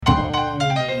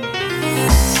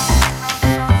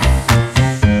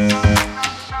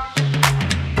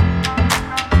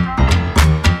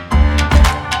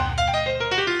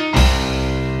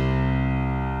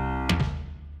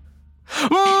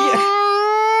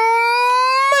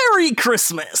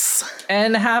Christmas.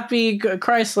 And happy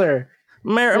Chrysler.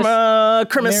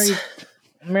 Christmas.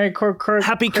 Merry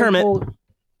Happy Kermit.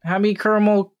 Happy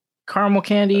caramel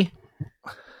candy.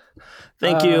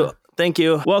 Thank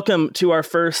you. Welcome to our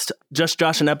first Just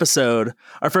Joshin' episode,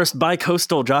 our first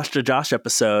bi-coastal Josh to Josh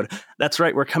episode. That's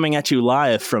right, we're coming at you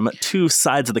live from two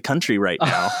sides of the country right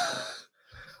now.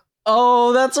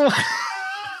 Oh, that's why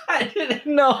I didn't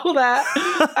know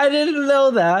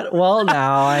that. Well,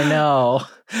 now I know.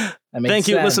 Thank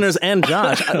you, listeners and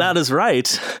Josh. That is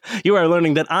right. You are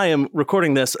learning that I am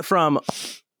recording this from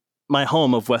my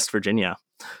home of West Virginia.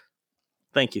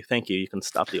 Thank you. You can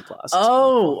stop the applause.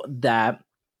 Oh, that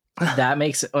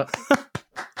makes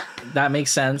that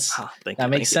makes sense. That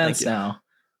makes sense now.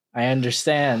 I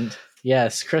understand.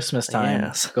 Yes, Christmas time.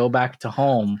 Yes. Go back to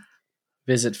home.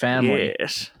 Visit family.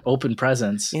 Yes. Open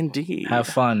presents. Indeed. Have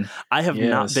fun. I have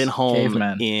not been home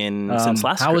since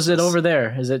last How Christmas. is it over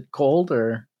there? Is it cold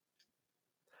or?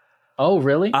 Oh,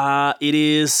 really? It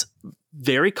is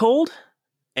very cold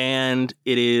and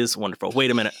it is wonderful. Wait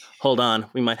a minute. Hold on.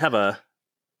 We might have a...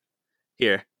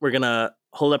 Here. We're going to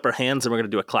hold up our hands and we're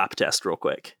going to do a clap test real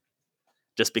quick.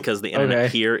 Just because the internet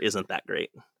here isn't that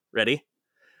great. Ready?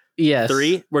 Yes.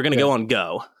 3. We're going to go on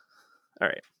go. All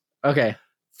right. Okay.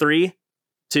 3,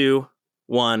 2,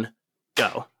 1,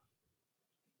 go.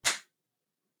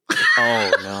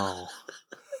 Oh, no.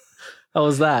 How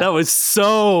was that? That was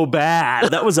so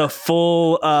bad. That was a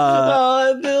full,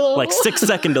 no.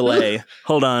 6-second delay.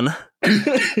 Hold on.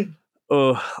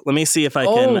 Oh, let me see if I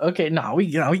can. Okay. No, we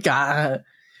got.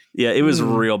 Yeah, it was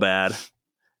real bad.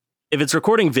 If it's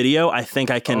recording video, I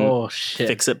think I can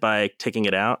fix it by taking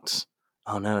it out.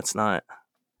 Oh, no, it's not.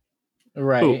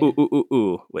 Right.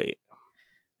 Ooh. Wait.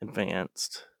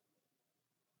 Advanced.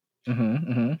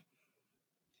 Mm-hmm.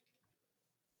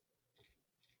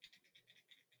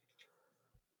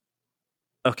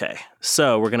 Okay,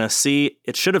 so we're going to see.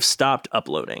 It should have stopped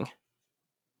uploading.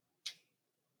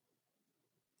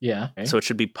 Yeah. Okay. So it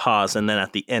should be paused, and then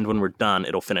at the end when we're done,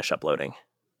 it'll finish uploading.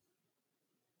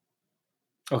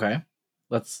 Okay.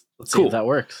 Let's see if that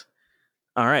works.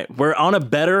 All right. We're on a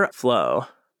better flow.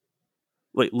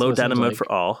 Wait, low data mode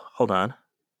for all. Hold on.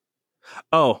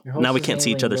 Oh, now we can't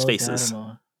see each other's faces.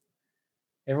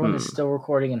 Everyone is still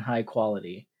recording in high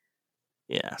quality.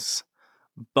 Yes.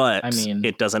 But I mean,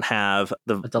 it doesn't have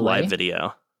the live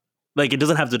video. Like, it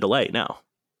doesn't have the delay, no.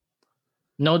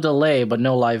 No delay, but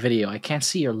no live video. I can't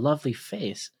see your lovely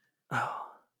face.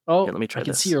 Oh, here, let me try this. I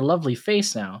can see your lovely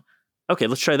face now. Okay,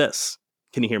 let's try this.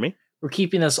 Can you hear me? We're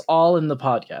keeping this all in the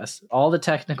podcast. All the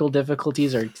technical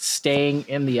difficulties are staying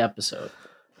in the episode.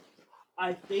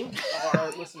 I think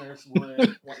our listeners would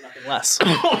want nothing less.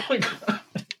 Oh my god.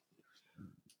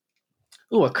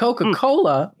 Ooh, a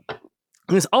Coca-Cola.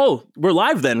 Oh, we're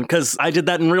live then, because I did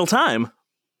that in real time.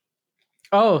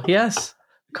 Oh, yes.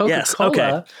 Coca-Cola. Yes,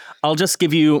 okay. I'll just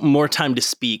give you more time to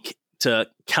speak to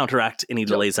counteract any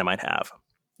delays I might have.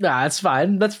 Nah, that's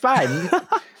fine.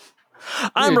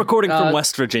 I'm recording from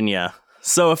West Virginia,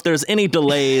 so if there's any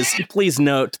delays, please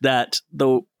note that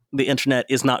the internet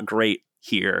is not great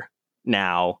here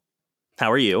now. How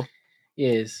are you?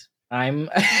 I'm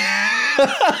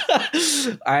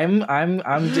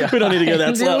we don't need to go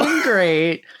that slow. Doing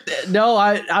great. No,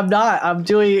 I'm not. I'm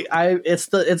doing. It's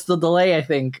the delay. I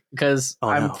think because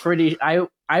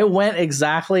I went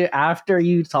exactly after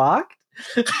you talked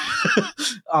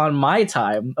on my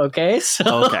time. Okay,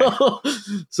 so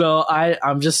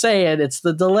I'm just saying it's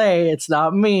the delay. It's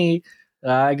not me.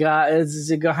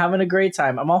 It's having a great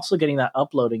time. I'm also getting that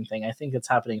uploading thing. I think it's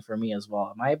happening for me as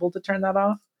well. Am I able to turn that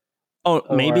off? Oh,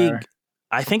 maybe.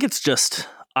 I think it's just,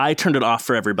 I turned it off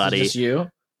for everybody. Is it just you?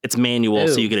 It's manual,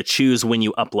 so you get to choose when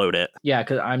you upload it. Yeah,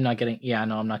 because I'm not getting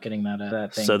that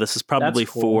thing. So this is probably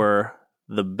for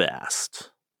the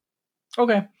best.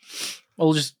 Okay.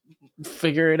 We'll just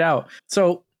figure it out.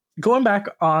 So going back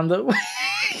on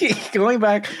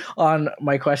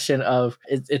my question of,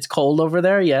 it's cold over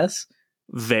there, yes?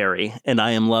 Very. And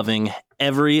I am loving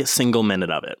every single minute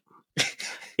of it.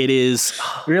 It is...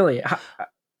 Really?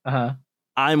 Uh-huh.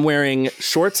 I'm wearing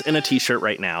shorts and a t-shirt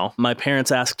right now. My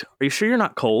parents asked, "Are you sure you're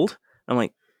not cold?" I'm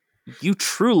like, you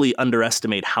truly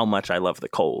underestimate how much I love the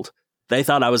cold. They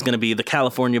thought I was going to be the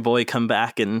California boy, come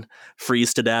back and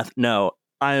freeze to death. No,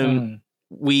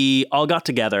 we all got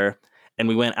together and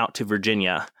we went out to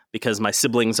Virginia because my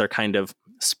siblings are kind of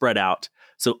spread out.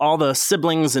 So all the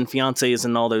siblings and fiancés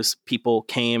and all those people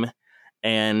came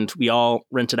and we all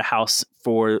rented a house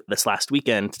for this last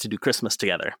weekend to do Christmas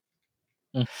together.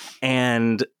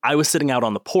 And I was sitting out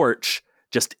on the porch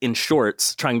just in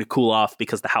shorts trying to cool off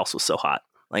because the house was so hot.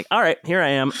 Like, all right, here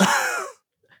I am.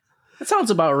 That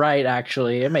sounds about right,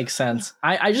 actually. It makes sense.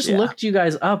 I just looked you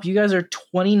guys up. You guys are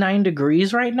 29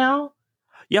 degrees right now?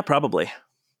 Yeah, probably.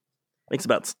 Makes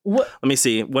about... What? Let me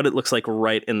see what it looks like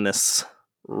right in this...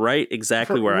 Right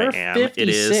exactly where I am. 56, it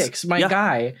is... my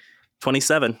guy.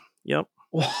 27. Yep.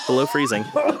 Below freezing.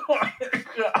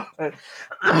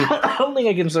 I don't think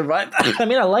I can survive that. I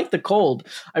mean, I like the cold.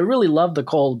 I really love the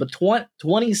cold. But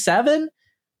 27?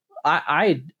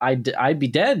 I'd be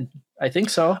dead. I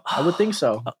think so. I would think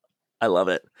so. I love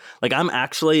it. Like, I'm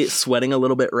actually sweating a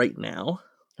little bit right now.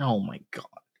 Oh my God.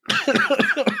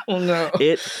 Oh no.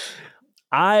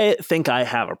 I think I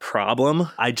have a problem.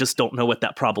 I just don't know what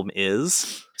that problem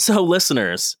is. So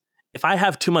listeners, if I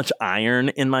have too much iron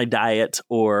in my diet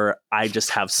or I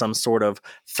just have some sort of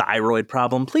thyroid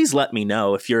problem, please let me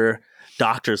know if your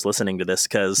doctor's listening to this,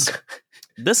 because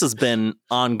this has been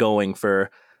ongoing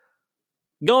for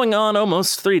going on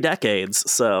almost 3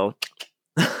 decades. So,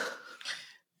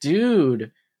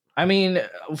 dude, I mean,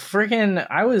 freaking,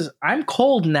 I'm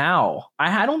cold now.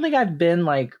 I don't think I've been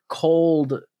like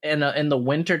cold in the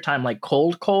winter time, like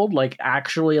cold, like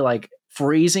actually like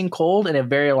freezing cold in a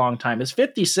very long time. It's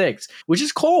 56, which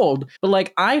is cold, but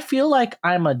like I feel like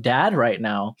I'm a dad right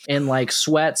now in like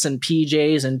sweats and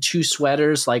PJs and 2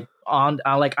 sweaters, like on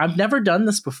like I've never done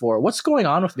this before. What's going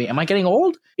on with me? Am I getting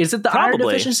old? Is it the iron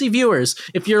deficiency? Viewers,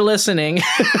 if you're listening,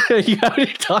 you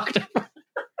already talked about.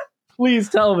 Please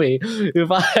tell me if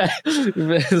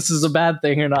this is a bad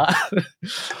thing or not.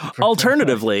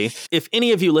 Alternatively, if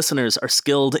any of you listeners are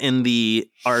skilled in the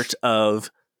art of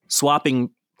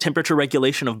swapping temperature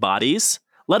regulation of bodies,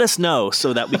 let us know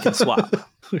so that we can swap.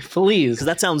 Please. Because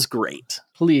that sounds great.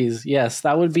 Please. Yes,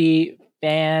 that would be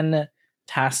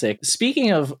fantastic.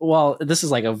 Speaking of, well, this is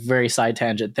like a very side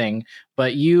tangent thing,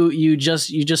 but you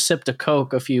just sipped a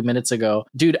Coke a few minutes ago.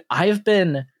 Dude, I've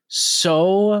been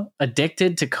so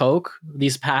addicted to Coke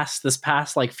this past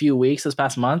like few weeks, this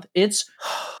past month. It's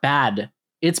bad.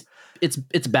 It's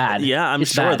bad. Yeah, I'm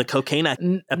it's sure bad. The cocaine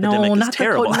epidemic is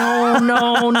terrible. No.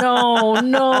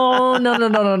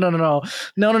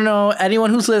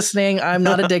 Anyone who's listening, I'm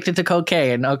not addicted to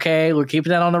cocaine. Okay, we're keeping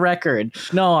that on the record.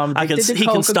 No, I'm addicted to Coca-Cola. He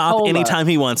can stop anytime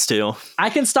he wants to. I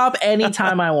can stop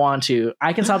anytime I want to.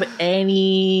 I can stop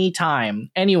anytime.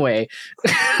 Anyway,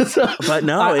 but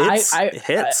no, it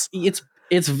hits.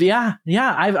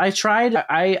 I tried.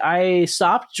 I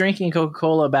stopped drinking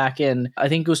Coca-Cola back in, I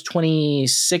think it was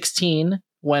 2016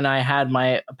 when I had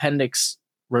my appendix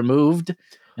removed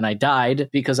and I died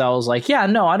because I was like, I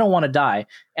don't want to die.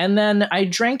 And then I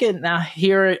drank it now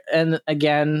here and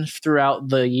again throughout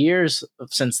the years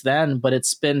since then, but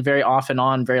it's been very off and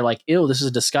on, very like, ew, this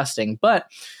is disgusting. But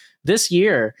this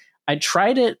year I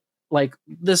tried it like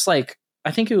this, like,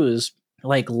 I think it was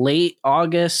like late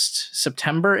August,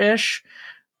 September-ish.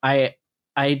 I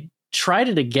tried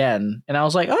it again and I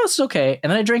was like, oh, it's okay.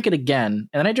 And then I drank it again.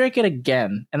 And then I drank it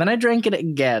again. And then I drank it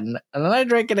again. And then I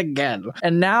drank it again.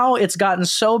 And now it's gotten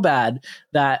so bad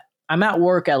that I'm at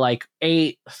work at like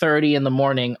 8:30 in the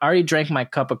morning. I already drank my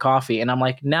cup of coffee. And I'm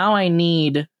like, now I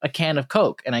need a can of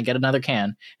Coke. And I get another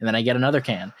can. And then I get another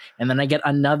can. And then I get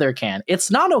another can.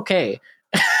 It's not okay.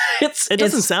 It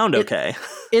doesn't sound okay.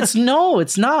 It's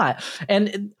not.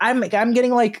 And I'm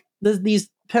getting like these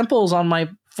pimples on my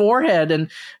forehead,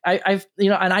 and I've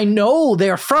and I know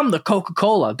they're from the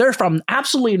Coca-Cola. They're from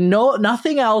absolutely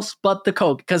nothing else but the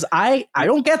Coke, because I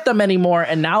don't get them anymore,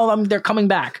 and now they're coming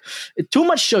back. Too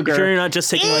much sugar. Sure, you're not just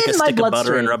taking like a stick of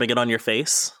butter and rubbing it on your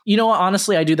face? You know what?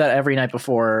 Honestly, I do that every night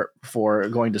before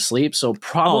going to sleep. So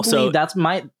probably that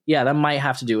might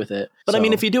have to do with it. But I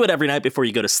mean, if you do it every night before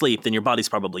you go to sleep, then your body's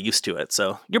probably used to it.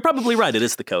 So you're probably right. It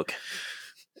is the Coke.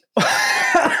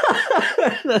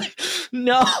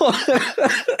 No.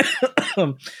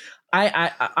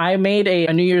 I made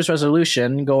a New Year's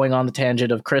resolution, going on the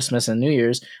tangent of Christmas and New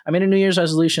Year's. I made a New Year's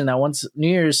resolution that once New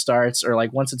Year's starts, or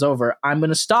like once it's over, I'm going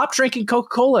to stop drinking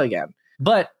Coca-Cola again.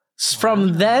 But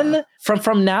from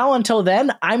now until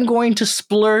then, I'm going to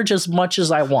splurge as much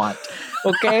as I want.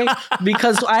 Okay?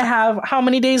 Because I have how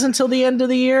many days until the end of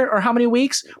the year, or how many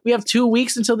weeks? We have 2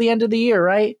 weeks until the end of the year,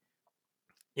 right?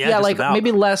 Yeah, like about.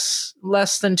 Maybe less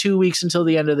than 2 weeks until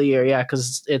the end of the year. Yeah,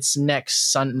 because it's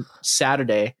next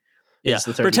Saturday. Yeah,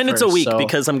 pretend it's a week,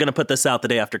 because I'm going to put this out the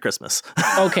day after Christmas.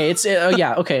 Okay, it's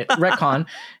okay. Retcon.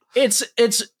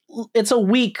 It's a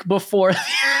week before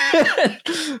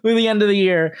the end of the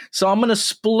year, so I'm going to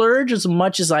splurge as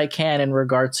much as I can in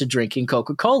regards to drinking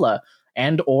Coca-Cola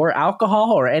and or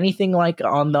alcohol or anything like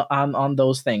on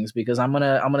those things, because I'm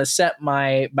gonna set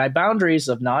my boundaries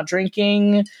of not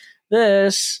drinking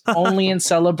this only in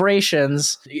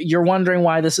celebrations. You're wondering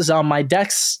why this is on my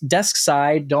desk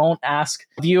side. Don't ask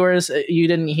viewers. You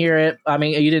didn't hear it. I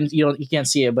mean, you can't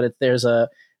see it, but it's a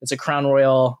Crown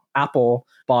Royal apple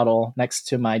bottle next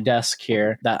to my desk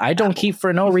here that I don't keep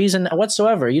for no reason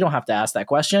whatsoever. You don't have to ask that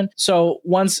question. So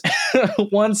once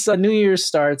New Year's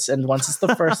starts and once it's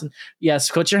the first, yes,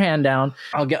 put your hand down.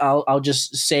 I'll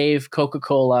just save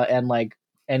Coca-Cola and like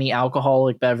any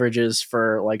alcoholic beverages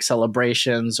for like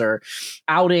celebrations or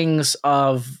outings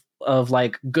of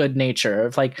like good nature.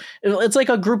 If like it's like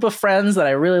a group of friends that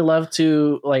I really love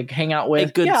to like hang out with.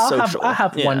 A good social. I'll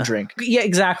have one drink. Yeah,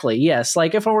 exactly. Yes.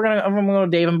 Like if I'm gonna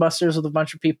Dave and Buster's with a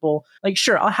bunch of people, like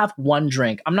sure, I'll have one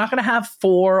drink. I'm not gonna have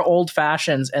 4 old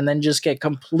fashions and then just get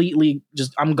completely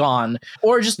I'm gone.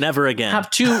 Or just never again. Have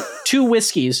two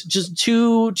whiskeys, just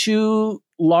two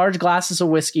large glasses of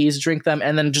whiskeys, drink them,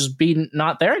 and then just be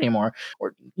not there anymore.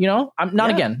 Or I'm not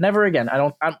again, never again.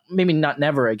 Maybe not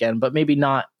never again, but maybe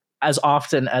not as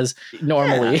often as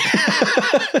normally.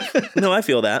 Yeah. No, I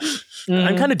feel that.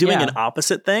 I'm kind of doing an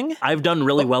opposite thing. I've done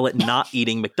really well at not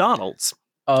eating McDonald's.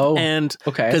 Oh, and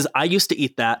okay, because I used to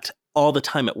eat that all the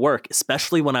time at work,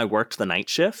 especially when I worked the night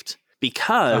shift,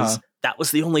 because that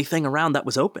was the only thing around that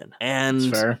was open.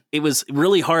 And it was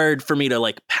really hard for me to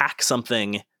like pack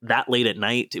something that late at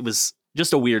night. It was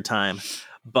just a weird time,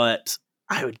 but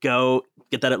I would go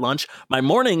get that at lunch. My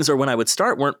mornings, or when I would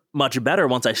start, weren't much better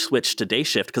once I switched to day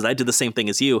shift, because I did the same thing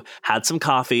as you. Had some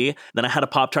coffee, then I had a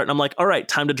Pop-Tart, and I'm like, all right,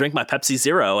 time to drink my Pepsi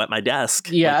Zero at my desk.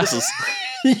 Yeah. Like, this is...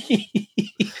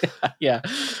 yeah.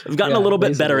 I've gotten a little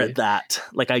bit better at that.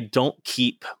 Like, I don't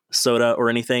keep soda or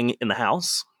anything in the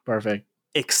house. Perfect.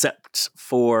 Except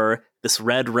for this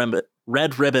red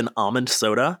ribbon almond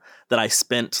soda that I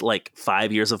spent like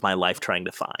 5 years of my life trying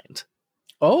to find.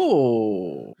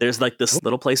 Oh, there's like this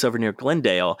little place over near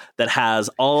Glendale that has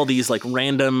all these like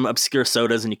random obscure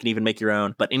sodas, and you can even make your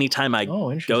own. But anytime I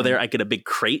go there, I get a big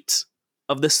crate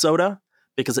of this soda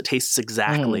because it tastes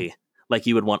exactly like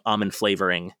you would want almond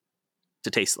flavoring to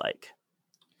taste like.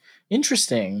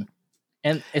 Interesting.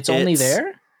 And it's only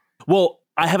there? Well,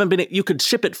 I haven't been. You could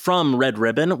ship it from Red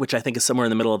Ribbon, which I think is somewhere in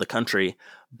the middle of the country.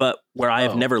 But where I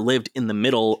have never lived in the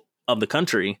middle of the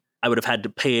country, I would have had to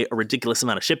pay a ridiculous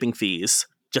amount of shipping fees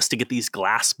just to get these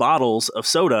glass bottles of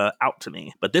soda out to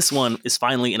me. But this one is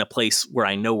finally in a place where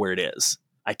I know where it is.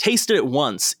 I tasted it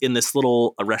once in this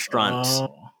little restaurant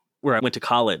where I went to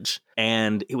college,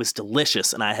 and it was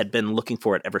delicious, and I had been looking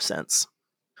for it ever since.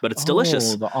 But it's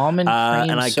delicious. The almond cream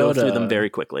and I soda. go through them very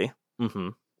quickly. Mm-hmm.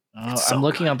 I'm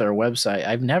looking at their website.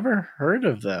 I've never heard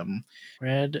of them.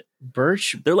 Red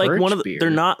Birch. They're like Birch one of the, beer. they're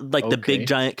not like the big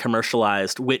giant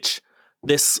commercialized, which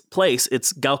this place,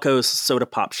 it's Galco's Soda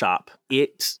Pop Shop.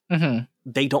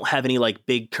 They don't have any like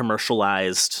big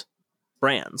commercialized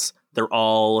brands. They're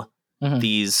all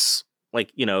these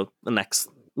like, the next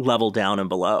level down and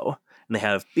below. And they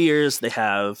have beers, they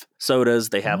have sodas,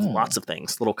 they have lots of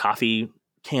things, little coffee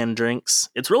can drinks.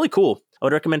 It's really cool. I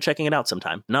would recommend checking it out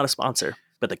sometime. Not a sponsor,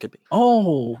 but they could be.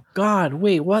 Oh God,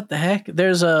 wait, what the heck?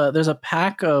 There's a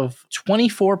pack of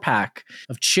 24 pack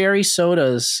of cherry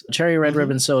sodas, cherry red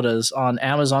ribbon sodas on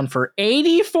Amazon for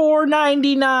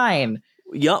 $84.99.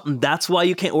 Yup, that's why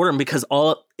you can't order them, because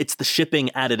it's the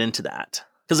shipping added into that.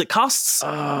 Because it costs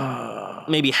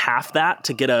maybe half that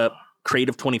to get a crate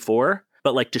of 24,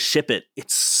 but like to ship it,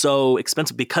 it's so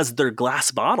expensive because they're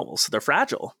glass bottles. They're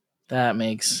fragile. That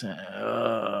makes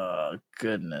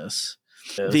goodness.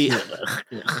 So I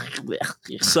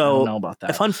don't know about that.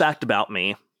 A fun fact about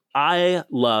me, I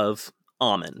love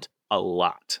almond a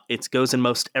lot. It goes in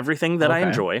most everything that I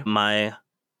enjoy. My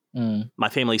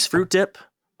family's fruit dip,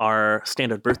 our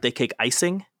standard birthday cake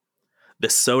icing,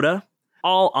 this soda,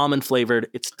 all almond flavored.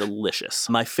 It's delicious.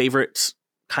 My favorite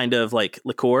kind of like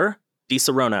liqueur, Di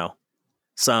Serono,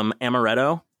 some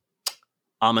amaretto,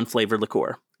 almond flavored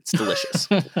liqueur. It's delicious.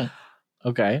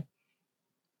 Okay.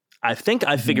 I think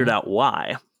I figured out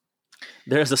why.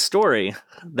 There's a story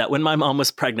that when my mom was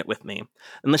pregnant with me,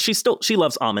 and she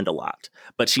loves almond a lot,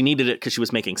 but she needed it because she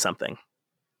was making something,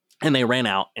 and they ran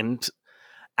out. And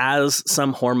as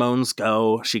some hormones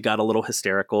go, she got a little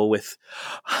hysterical with,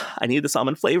 I need this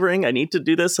almond flavoring. I need to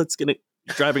do this. It's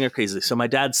driving her crazy. So my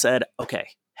dad said, okay,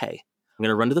 hey, I'm going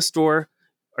to run to the store.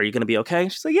 Are you going to be okay?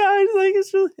 She's like, yeah.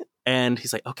 And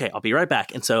he's like, okay, I'll be right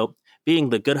back. And so,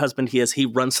 being the good husband he is, he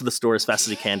runs to the store as fast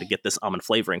as he can to get this almond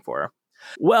flavoring for her.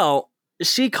 Well,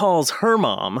 she calls her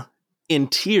mom in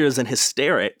tears and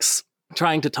hysterics,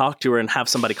 trying to talk to her and have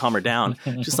somebody calm her down.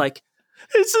 She's like,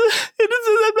 I'm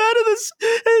out of this.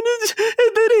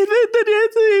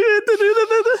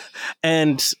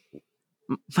 And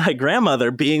my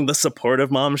grandmother, being the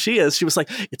supportive mom she is, she was like,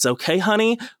 "It's okay,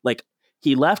 honey. Like,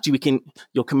 he left.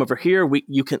 You'll come over here.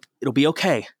 It'll be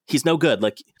okay. He's no good.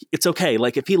 Like, it's okay.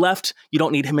 Like, if he left, you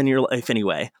don't need him in your life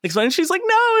anyway." Like, so she's like,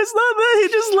 "No, it's not that. He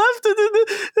just left."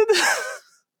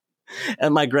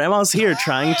 And my grandma's here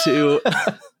trying to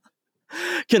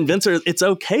convince her it's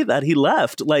okay that he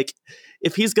left. Like,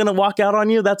 if he's going to walk out on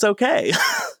you, that's okay.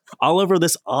 All over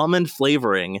this almond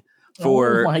flavoring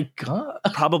for oh my God.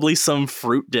 probably some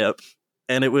fruit dip.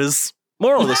 And it was,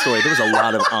 moral of the story, there was a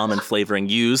lot of almond flavoring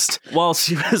used while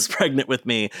she was pregnant with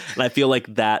me. And I feel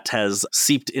like that has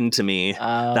seeped into me,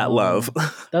 that love.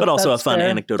 But also a fun fair.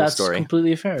 anecdotal story. That's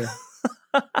completely fair.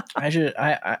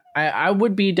 I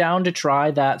would be down to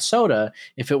try that soda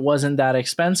if it wasn't that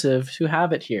expensive to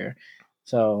have it here.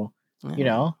 So, you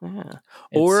know. Yeah.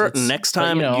 Or next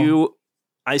time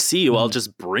I see you, I'll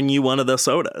just bring you one of the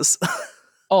sodas.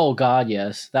 Oh God,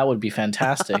 yes. That would be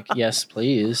fantastic. Yes,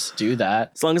 please do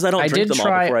that. As long as I don't drink them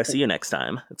all before I see you next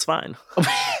time. It's fine.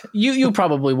 You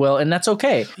probably will, and that's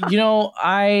okay. You know,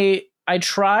 I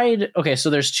tried. Okay, so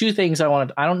there's two things I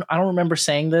wanted. I don't remember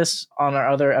saying this on our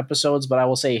other episodes, but I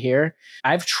will say here.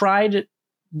 I've tried.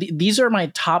 These are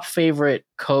my top favorite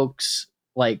Cokes,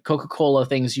 like Coca-Cola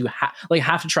things you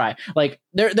have to try. Like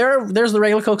there's the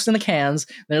regular Cokes in the cans.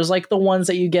 There's like the ones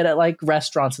that you get at like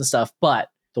restaurants and stuff. But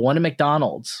the one in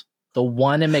McDonald's,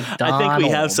 I think we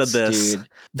have said this. Dude.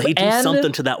 They do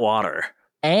something to that water.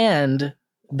 And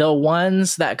the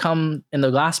ones that come in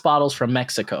the glass bottles from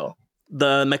Mexico.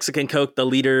 The Mexican Coke, the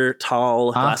liter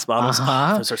tall glass bottles.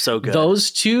 Those are so good.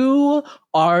 Those two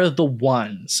are the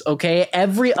ones. Okay.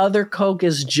 Every other Coke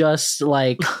is just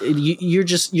like, you're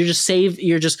just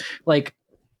like,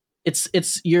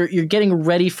 you're getting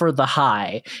ready for the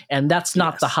high, and that's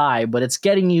not the high, but it's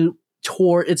getting you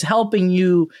it's helping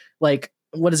you, like,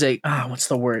 what is it? What's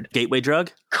the word? Gateway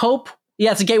drug? Cope.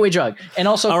 Yeah, it's a gateway drug. And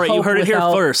also, all right, you heard it here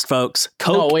first, folks.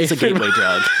 Coke is a gateway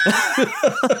drug.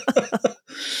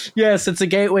 Yes, it's a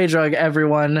gateway drug,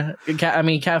 everyone. I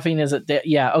mean, caffeine is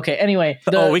yeah, okay. Anyway.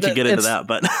 We could get into that,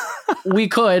 but we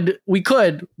could. We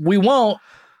won't,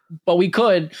 but we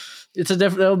could.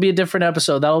 That'll be a different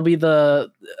episode. That'll be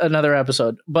another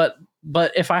episode. But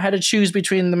if I had to choose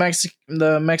between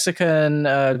the Mexican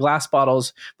glass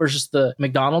bottles versus the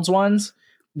McDonald's ones,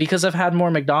 because I've had more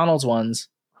McDonald's ones,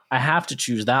 I have to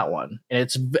choose that one.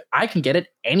 And I can get it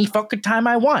any fucking time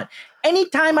I want.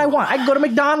 Anytime I want. I can go to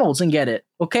McDonald's and get it.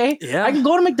 Okay? Yeah. I can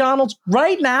go to McDonald's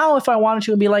right now if I wanted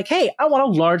to and be like, hey, I want a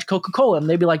large Coca-Cola. And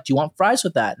they'd be like, do you want fries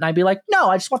with that? And I'd be like, no,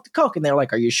 I just want the Coke. And they're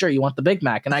like, are you sure you want the Big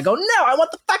Mac? And I go, no, I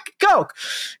want the fucking Coke.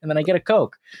 And then I get a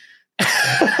Coke.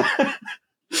 I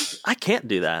can't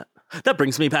do that. That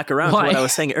brings me back around to what I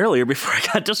was saying earlier before I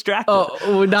got distracted.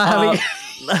 Oh, we're not having...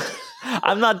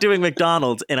 I'm not doing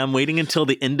McDonald's, and I'm waiting until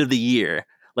the end of the year.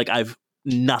 Like, I've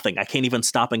nothing. I can't even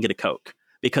stop and get a Coke,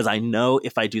 because I know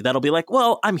if I do that, I'll be like,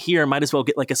 well, I'm here. Might as well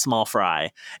get like a small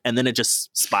fry. And then it just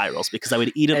spirals, because I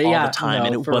would eat it all the time,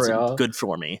 and it wasn't good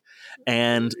for me.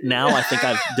 And now I think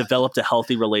I've developed a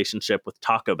healthy relationship with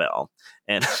Taco Bell.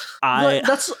 And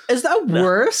is that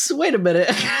worse? Wait a minute.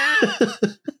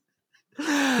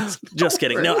 Just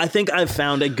kidding. No, I think I've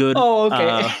found a good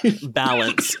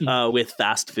balance with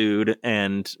fast food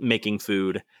and making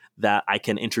food, that I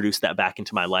can introduce that back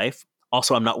into my life.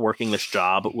 Also, I'm not working this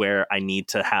job where I need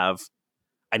to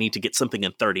get something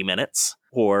in 30 minutes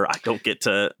or I don't get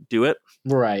to do it.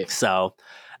 Right. So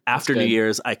after New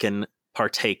Year's, I can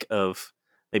partake of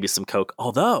maybe some Coke.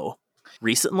 Although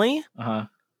recently,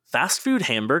 fast food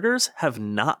hamburgers have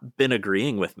not been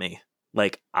agreeing with me.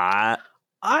 Like I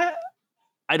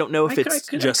don't know if I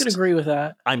could agree with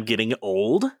that. I'm getting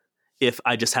old, if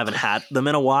I just haven't had them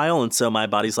in a while, and so my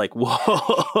body's like,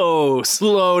 whoa,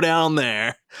 slow down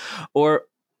there. Or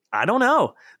I don't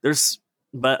know.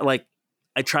 But like,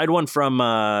 I tried one from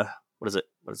what is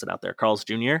it out there? Carl's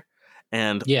Jr.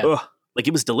 And like,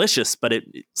 it was delicious, but it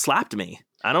slapped me.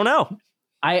 I don't know.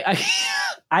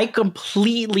 I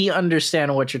completely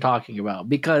understand what you're talking about,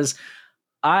 because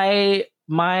at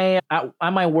my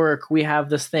work, we have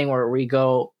this thing where we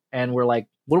go and we're like,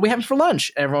 what are we having for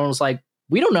lunch? And everyone was like,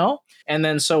 we don't know. And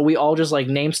then so we all just like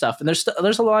name stuff. And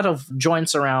there's a lot of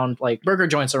joints around, like burger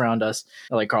joints around us,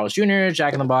 like Carl's Jr.,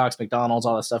 Jack in the Box, McDonald's,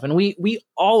 all that stuff. And we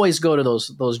always go to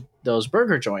those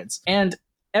burger joints. And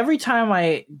every time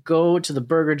I go to the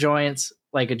burger joints,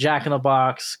 like a Jack in the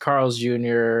Box, Carl's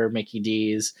Jr., Mickey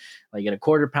D's, like get a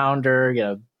quarter pounder, get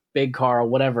a big car or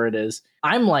whatever it is,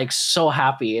 I'm like so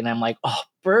happy and I'm like, oh,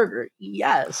 burger,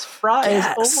 yes, fries,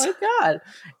 yes. Oh my God.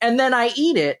 And then I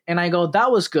eat it and I go,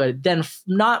 that was good. Then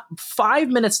not 5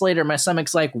 minutes later, my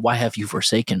stomach's like, why have you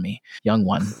forsaken me, young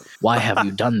one? Why have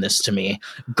you done this to me?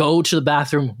 Go to the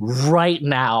bathroom right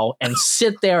now and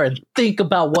sit there and think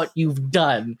about what you've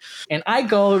done. And I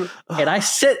go and I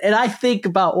sit and I think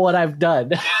about what I've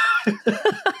done.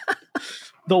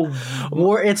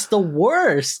 It's the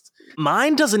worst.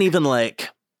 Mine doesn't even like,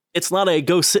 it's not a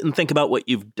go sit and think about what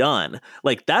you've done.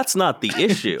 Like, that's not the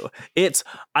issue. It's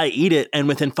I eat it and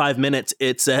within 5 minutes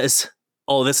it says,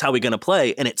 oh, this is how we're going to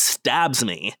play. And it stabs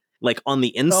me like on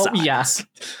the inside. Oh, yes.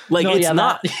 Like,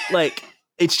 not like,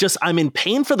 it's just I'm in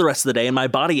pain for the rest of the day and my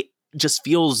body just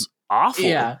feels awful.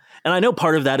 Yeah. And I know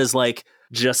part of that is like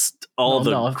just all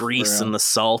the grease and the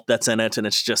salt that's in it. And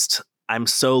it's just, I'm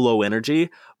so low energy.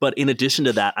 But in addition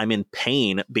to that, I'm in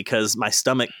pain because my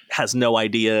stomach has no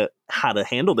idea how to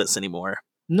handle this anymore.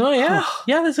 No, yeah.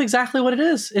 Yeah, that's exactly what it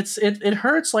is. It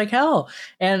hurts like hell.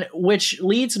 And which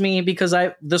leads me, because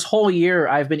this whole year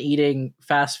I've been eating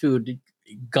fast food.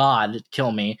 God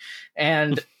kill me.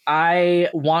 And I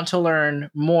want to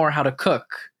learn more how to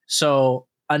cook. So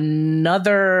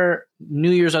another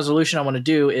New Year's resolution I want to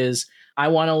do is I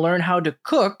want to learn how to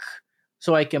cook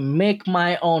so I can make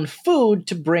my own food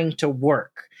to bring to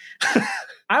work.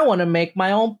 I want to make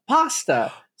my own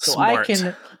pasta so Smart. I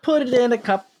can put it in a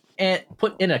cup and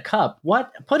put it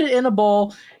in a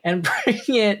bowl and bring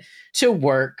it to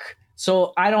work.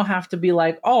 So I don't have to be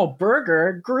like, oh,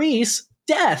 burger, grease,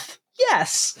 death.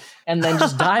 Yes. And then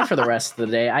just die for the rest of the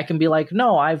day. I can be like,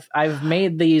 no, I've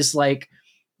made these like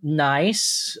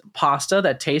nice pasta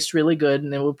that tastes really good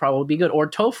and it would probably be good. Or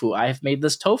tofu. I've made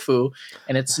this tofu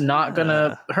and it's not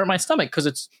gonna hurt my stomach because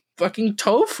it's fucking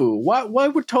tofu. Why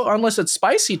would unless it's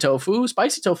spicy tofu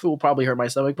will probably hurt my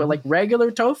stomach, but like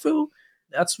regular tofu,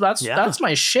 that's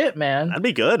my shit, man. That'd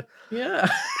be good. Yeah.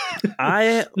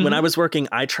 When I was working,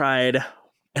 I tried,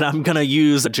 and I'm going to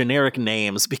use generic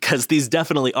names because these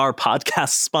definitely are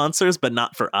podcast sponsors, but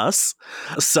not for us.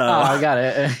 So I got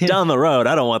it. Down the road,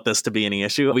 I don't want this to be any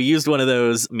issue. We used one of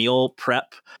those meal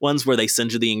prep ones where they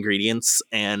send you the ingredients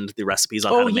and the recipes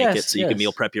on how to make it so you can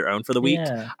meal prep your own for the week.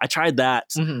 Yeah. I tried that.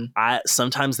 Mm-hmm.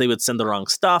 Sometimes they would send the wrong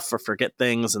stuff or forget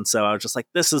things. And so I was just like,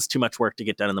 this is too much work to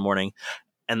get done in the morning.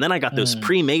 And then I got those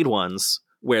pre-made ones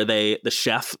where the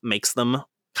chef makes them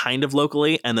kind of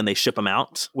locally and then they ship them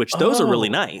out, which those are really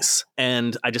nice.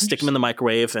 And I just stick them in the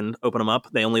microwave and open them up.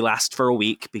 They only last for a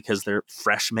week because they're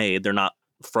fresh made. They're not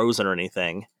frozen or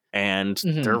anything. And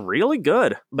they're really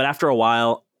good. But after a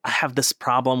while, I have this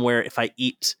problem where if I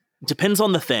eat, depends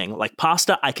on the thing, like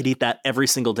pasta, I could eat that every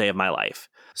single day of my life.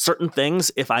 Certain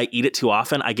things, if I eat it too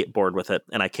often, I get bored with it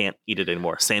and I can't eat it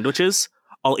anymore. Sandwiches,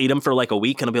 I'll eat them for like a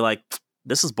week and I'll be like,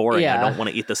 this is boring. I don't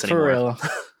want to eat this anymore. For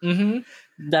real.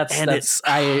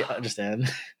 I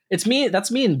understand. That's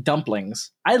me in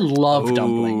dumplings. I love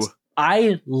dumplings.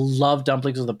 I love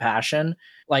dumplings with a passion.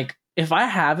 Like if I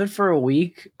have it for a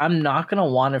week, I'm not going to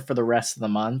want it for the rest of the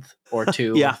month or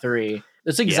two or three.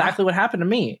 That's exactly what happened to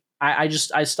me. I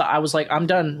was like, I'm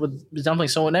done with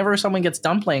dumplings. So whenever someone gets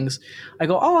dumplings, I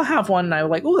go, oh, I'll have one. And I'm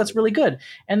like, oh, that's really good.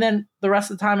 And then the rest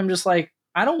of the time, I'm just like,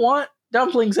 I don't want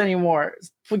dumplings anymore.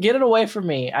 Get it away from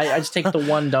me. I just take the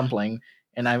one dumpling.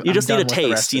 And you just need a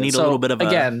taste. You need a little bit of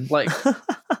again, like,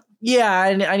 yeah,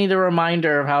 I need a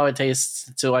reminder of how it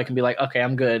tastes so I can be like, okay,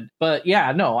 I'm good. But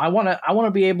yeah, no, I want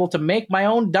to be able to make my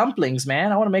own dumplings,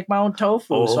 man. I want to make my own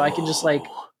tofu so I can just like,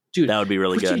 dude, that would be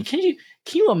really good.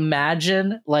 Can you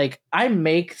imagine like I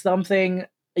make something,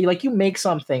 like you make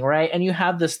something, right? And you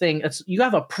have this thing, you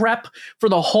have a prep for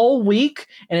the whole week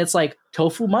and it's like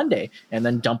tofu Monday and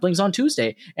then dumplings on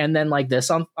Tuesday and then like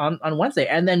this on Wednesday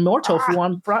and then more tofu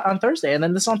on Thursday and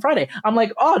then this on Friday. I'm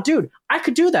like, oh dude, I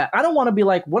could do that. I don't want to be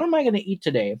like, what am I going to eat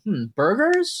today?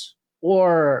 Burgers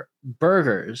or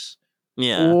burgers?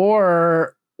 Yeah.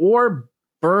 Or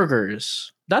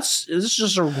burgers. This is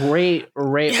just a great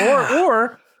array. Yeah.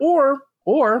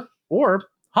 Or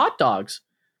hot dogs.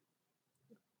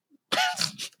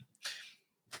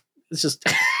 It's just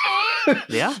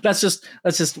yeah. That's just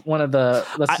one of the.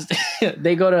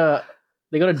 They go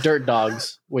to Dirt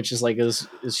Dogs, which is like this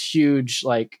huge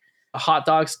like a hot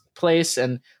dogs place,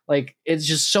 and like it's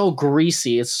just so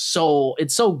greasy. It's so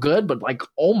good, but like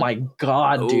oh my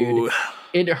god, dude,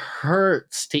 it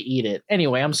hurts to eat it.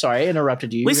 Anyway, I'm sorry I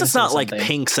interrupted you. At least it's not like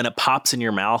Pink's and it pops in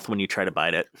your mouth when you try to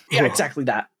bite it. Yeah, exactly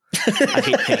that. I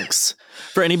hate Pink's.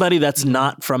 For anybody that's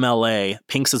not from LA,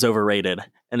 Pink's is overrated.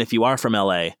 And if you are from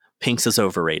LA, Pink's is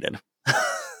overrated.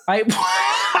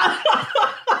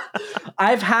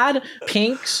 I've had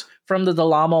Pink's from the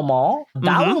Del Amo Mall.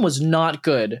 That one was not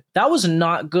good. That was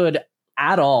not good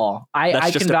at all.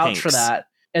 I can vouch for that.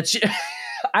 It's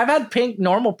I've had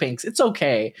normal pinks. It's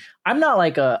okay. I'm not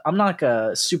like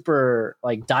a super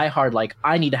like diehard like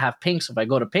I need to have pinks if I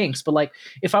go to Pinks. But like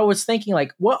if I was thinking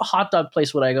like what hot dog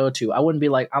place would I go to, I wouldn't be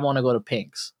like I want to go to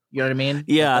Pinks. You know what I mean?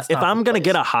 Yeah. Like, if I'm gonna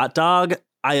get a hot dog,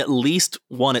 I at least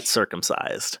want it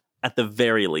circumcised. At the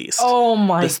very least. Oh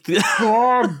my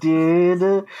god,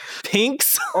 dude!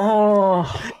 Pinks.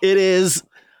 Oh, it is.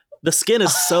 The skin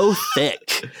is so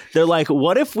thick. They're like,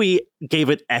 what if we gave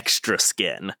it extra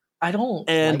skin? I don't.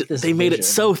 And like this they made vision. it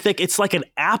so thick. It's like an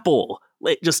apple.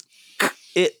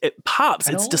 It pops.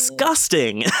 It's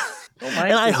disgusting.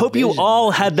 And I hope you all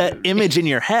had that image in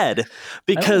your head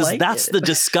because that's the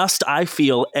disgust I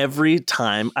feel every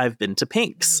time I've been to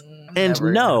Pinks. And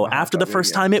no, after the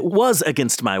first time, it was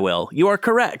against my will. You are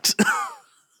correct.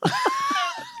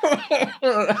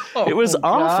 It was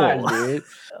awful. Dude.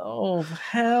 Oh,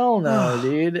 hell no,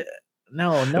 dude.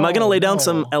 No. Am I going to lay down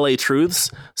some LA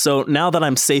truths? So now that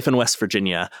I'm safe in West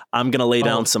Virginia, I'm going to lay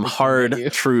down some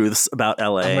hard truths about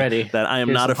LA that I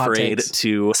am not afraid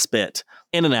to spit.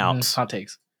 In-N-Out. Hot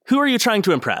takes. Who are you trying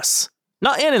to impress?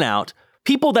 Not In-N-Out.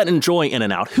 People that enjoy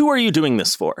In-N-Out. Who are you doing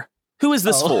this for? Who is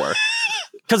this for?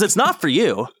 Because it's not for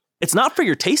you. It's not for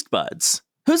your taste buds.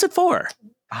 Who's it for?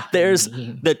 There's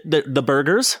the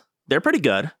burgers. They're pretty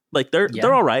good. Like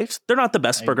they're all right. They're not the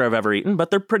best burger I've ever eaten, but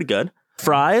they're pretty good.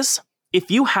 Fries. If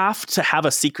you have to have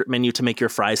a secret menu to make your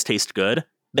fries taste good,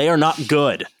 they are not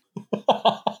good.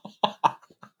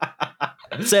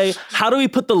 Say, how do we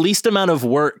put the least amount of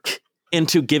work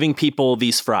into giving people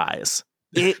these fries?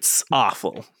 It's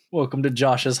awful. Welcome to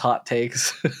Josh's hot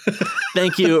takes.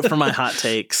 Thank you for my hot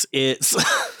takes.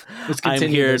 I'm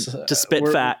here to spit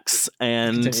facts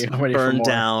and burn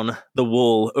down the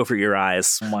wool over your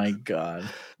eyes. Oh my God.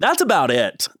 That's about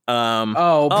it.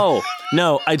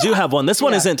 No, I do have one. This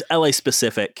one isn't LA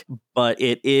specific, but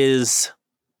it is.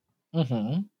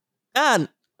 Mm-hmm. And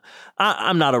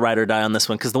I'm not a ride or die on this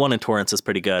one because the one in Torrance is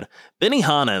pretty good.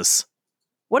 Benihana's.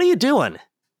 What are you doing?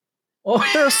 Oh.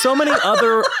 There are so many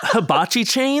other hibachi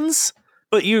chains,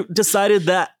 but you decided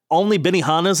that only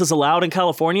Benihana's is allowed in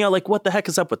California? Like, what the heck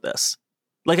is up with this?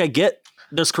 Like, I get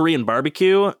there's Korean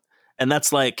barbecue, and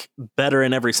that's, like, better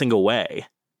in every single way.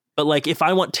 But, like, if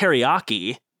I want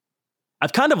teriyaki,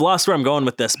 I've kind of lost where I'm going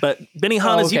with this, but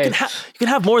Benihana's, you can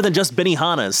have more than just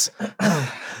Benihana's.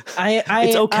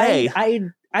 It's okay.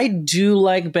 I do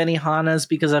like Benihana's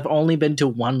because I've only been to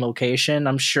one location.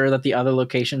 I'm sure that the other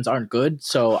locations aren't good,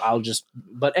 so I'll just.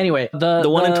 But anyway, the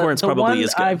one in Torrance probably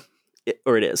is good,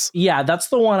 or it is. Yeah, that's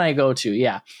the one I go to.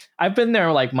 Yeah, I've been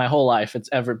there like my whole life. It's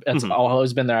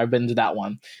always been there. I've been to that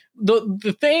one.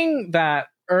 The thing that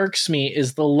irks me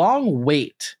is the long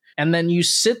wait. And then you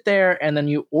sit there and then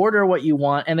you order what you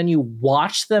want and then you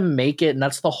watch them make it. And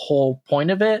that's the whole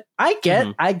point of it. I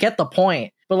get the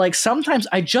point. But like sometimes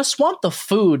I just want the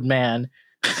food, man.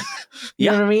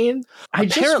 You know what I mean?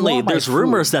 Apparently, there's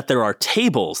rumors that there are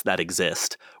tables that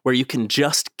exist where you can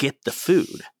just get the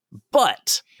food,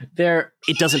 but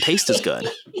it doesn't taste as good.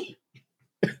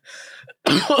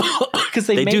 Because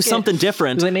they do something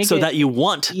different so that you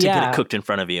want to get it cooked in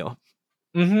front of you.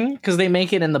 Because they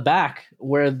make it in the back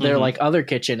where their like other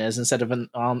kitchen is instead of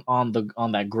on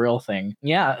that grill thing.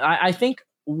 Yeah, I think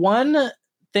one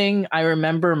thing I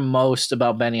remember most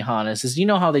about Benihana's is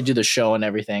how they do the show and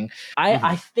everything.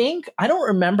 I think I don't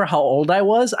remember how old I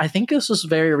was. I think this was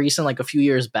very recent, like a few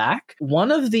years back.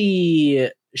 One of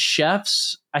the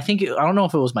chefs, I don't know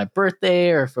if it was my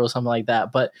birthday or if it was something like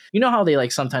that, but how they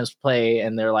like sometimes play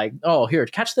and they're like, oh, here,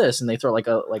 catch this, and they throw like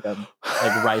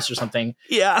rice or something.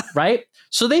 Yeah. Right?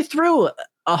 So they threw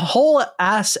a whole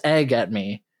ass egg at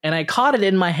me and I caught it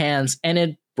in my hands and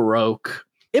it broke.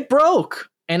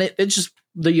 And it just,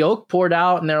 the yolk poured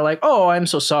out and they're like, oh, I'm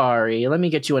so sorry. Let me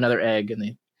get you another egg.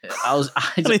 And I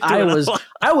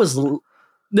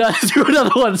threw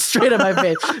another one straight at my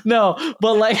face. No,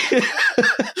 but like,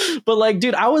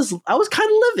 dude, I was kind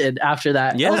of livid after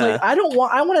that. Yeah. I was like, I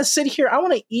want to sit here. I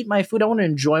want to eat my food. I want to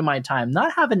enjoy my time,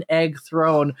 not have an egg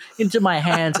thrown into my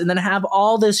hands and then have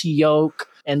all this yolk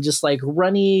and just like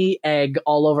runny egg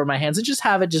all over my hands and just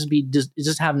have it just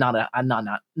have not a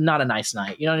nice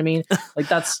night. You know what I mean? Like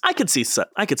that's I could see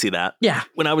that. Yeah.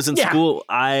 When I was in school,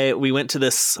 we went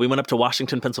up to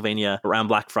Washington, Pennsylvania around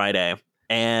Black Friday.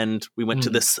 And we went to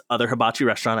this other hibachi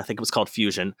restaurant. I think it was called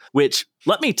Fusion, which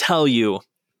let me tell you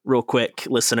real quick,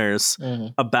 listeners,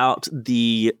 about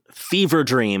the fever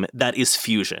dream that is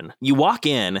Fusion. You walk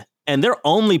in and they're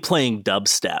only playing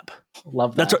dubstep.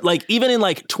 Love that. That's like even in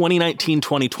like 2019,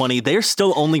 2020, they're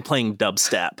still only playing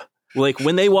dubstep. Like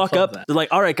when they walk up, that. they're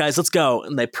like, all right, guys, let's go.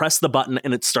 And they press the button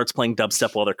and it starts playing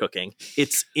dubstep while they're cooking.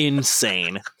 It's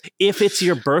insane. If it's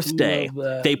your birthday,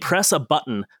 they press a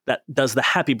button that does the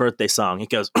happy birthday song. It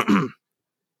goes,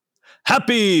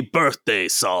 happy birthday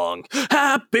song.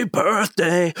 Happy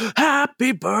birthday.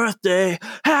 Happy birthday.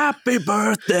 Happy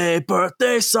birthday.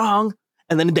 Birthday song.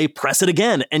 And then they press it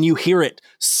again and you hear it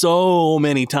so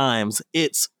many times.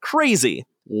 It's crazy.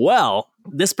 Well,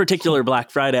 this particular Black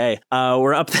Friday,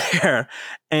 we're up there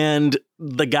and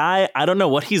the guy, I don't know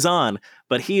what he's on,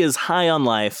 but he is high on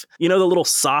life. You know, the little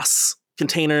sauce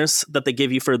containers that they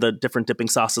give you for the different dipping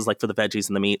sauces, like for the veggies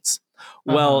and the meats.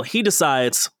 Well, he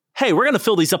decides, hey, we're going to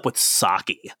fill these up with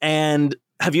sake. And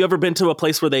have you ever been to a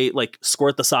place where they like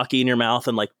squirt the sake in your mouth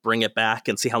and like bring it back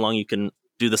and see how long you can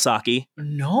do the sake?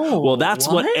 No. Well, that's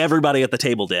what everybody at the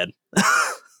table did.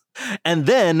 And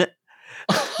then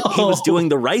he was doing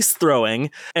the rice throwing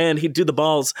and he'd do the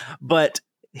balls, but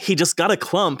he just got a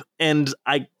clump and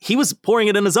he was pouring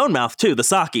it in his own mouth too, the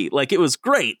sake. Like it was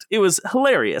great. It was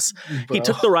hilarious. Bro. He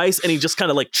took the rice and he just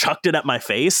kind of like chucked it at my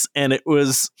face and it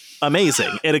was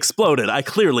amazing. It exploded. I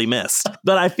clearly missed.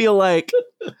 But I feel like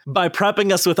by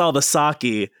prepping us with all the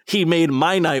sake, he made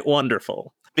my night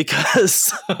wonderful.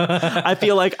 Because I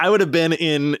feel like I would have been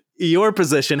in your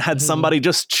position had somebody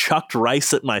just chucked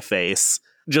rice at my face.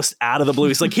 Just out of the blue.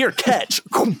 He's like, here, catch.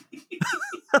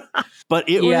 But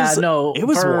it was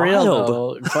for wild. Real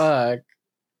though. Fuck.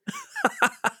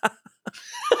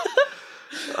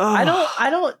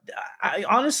 I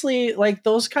honestly like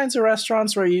those kinds of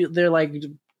restaurants where they're like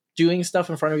doing stuff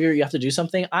in front of you, you have to do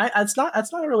something. It's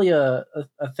not really a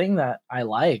thing that I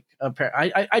like.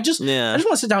 I just want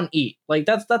to sit down and eat. Like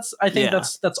that's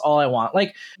all I want.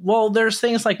 Like, well, there's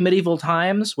things like Medieval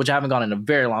Times, which I haven't gone in a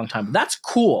very long time, but that's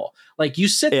cool. Like you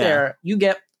sit there, you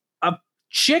get a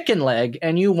chicken leg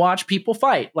and you watch people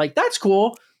fight. Like that's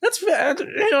cool. That's, you know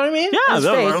what I mean? Yeah, it's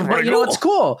fake, but you know, it's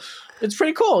cool. It's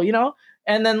pretty cool, you know?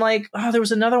 And then like, there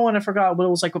was another one I forgot, but it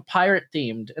was like a pirate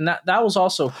themed, and that was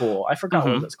also cool. I forgot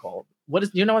what it's called. Do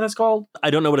you know what that's called? I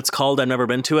don't know what it's called. I've never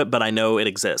been to it, but I know it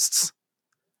exists.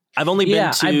 I've only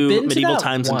been to Medieval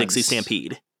Times and Dixie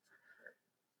Stampede.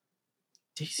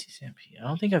 Dixie Stampede. I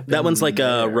don't think I've been that one's like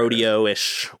a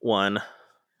rodeo-ish one.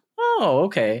 Oh,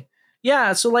 okay.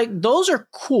 Yeah, so like those are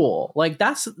cool. Like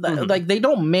that's like they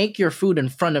don't make your food in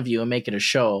front of you and make it a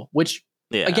show, which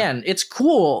again, it's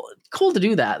cool to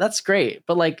do that. That's great.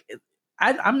 But like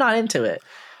I'm not into it.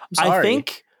 I'm sorry. I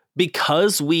think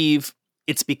because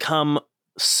it's become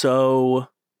so,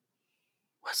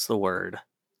 what's the word?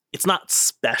 It's not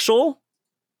special,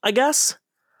 I guess.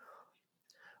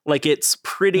 Like it's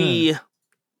pretty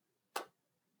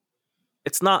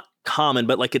it's not common,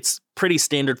 but like it's pretty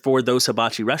standard for those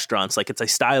hibachi restaurants. Like it's a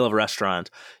style of restaurant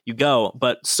you go,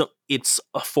 but so it's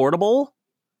affordable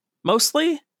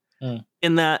mostly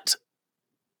in that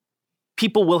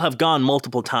people will have gone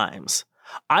multiple times.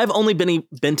 I've only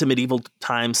been to Medieval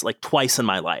Times like twice in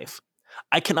my life.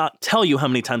 I cannot tell you how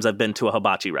many times I've been to a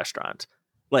hibachi restaurant.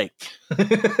 Like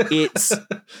it's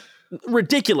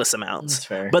ridiculous amounts. That's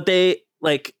fair. But they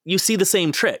like you see the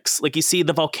same tricks. Like you see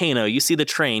the volcano, you see the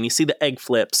train, you see the egg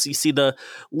flips, you see the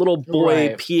little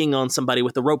boy peeing on somebody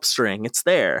with a rope string. It's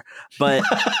there. But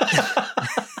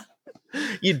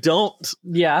you don't.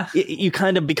 Yeah. You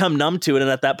kind of become numb to it.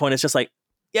 And at that point, it's just like,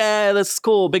 yeah, that's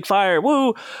cool. Big fire.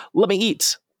 Woo. Let me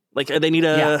eat. Like they need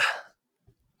to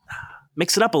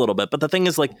mix it up a little bit. But the thing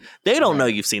is, like, they don't know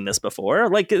you've seen this before.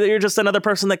 Like you're just another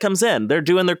person that comes in. They're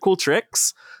doing their cool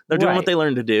tricks. They're doing what they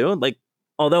learned to do. Like,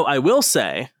 although I will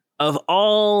say, of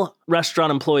all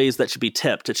restaurant employees that should be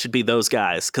tipped, it should be those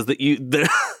guys because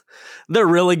they're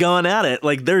really going at it.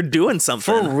 Like they're doing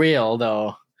something for real,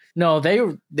 though. No,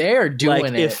 they're doing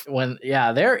like it when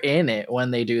they're in it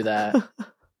when they do that.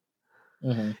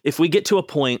 If we get to a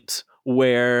point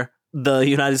where the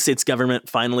United States government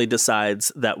finally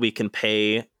decides that we can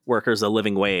pay workers a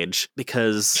living wage,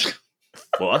 because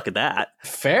well, look at that.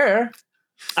 Fair.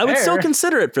 I would still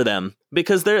consider it for them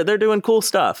because they're doing cool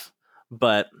stuff.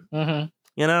 But you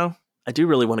know, I do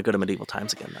really want to go to Medieval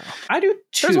Times again now. I do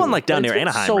too. There's one like down near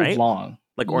Anaheim, so right? Long.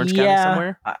 Like Orange County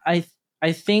somewhere.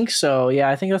 I think so. Yeah,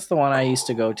 I think that's the one I used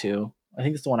to go to. I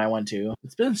think it's the one I went to.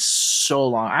 It's been so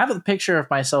long. I have a picture of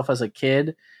myself as a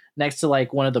kid next to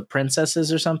like one of the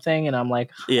princesses or something, and I'm like,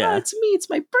 it's me. It's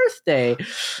my birthday.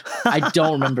 I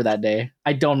don't remember that day.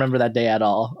 I don't remember that day at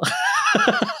all.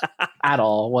 At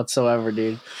all whatsoever,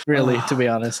 dude. Really, to be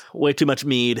honest. Way too much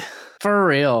mead. For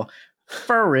real.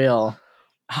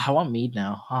 I want mead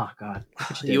now. Oh God,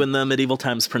 you and the medieval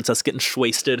times princess getting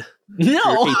shwasted. No,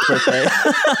 your 8th birthday.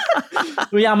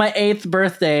 Yeah, my 8th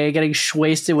birthday, getting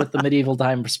shwasted with the medieval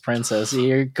times princess.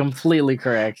 You're completely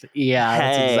correct. Yeah,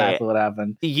 that's exactly what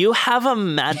happened. You have a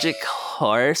magic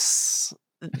horse.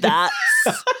 That's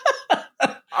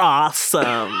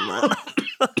awesome.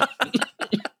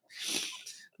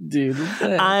 Dude,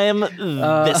 I'm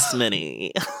this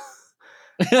many.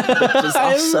 Which is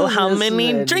also how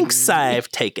many drinks I've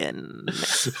taken.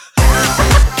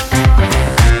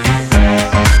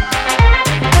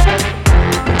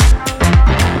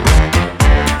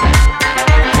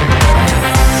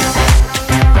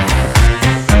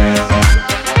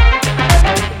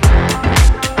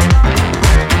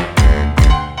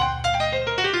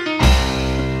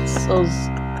 So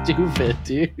stupid,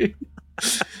 dude.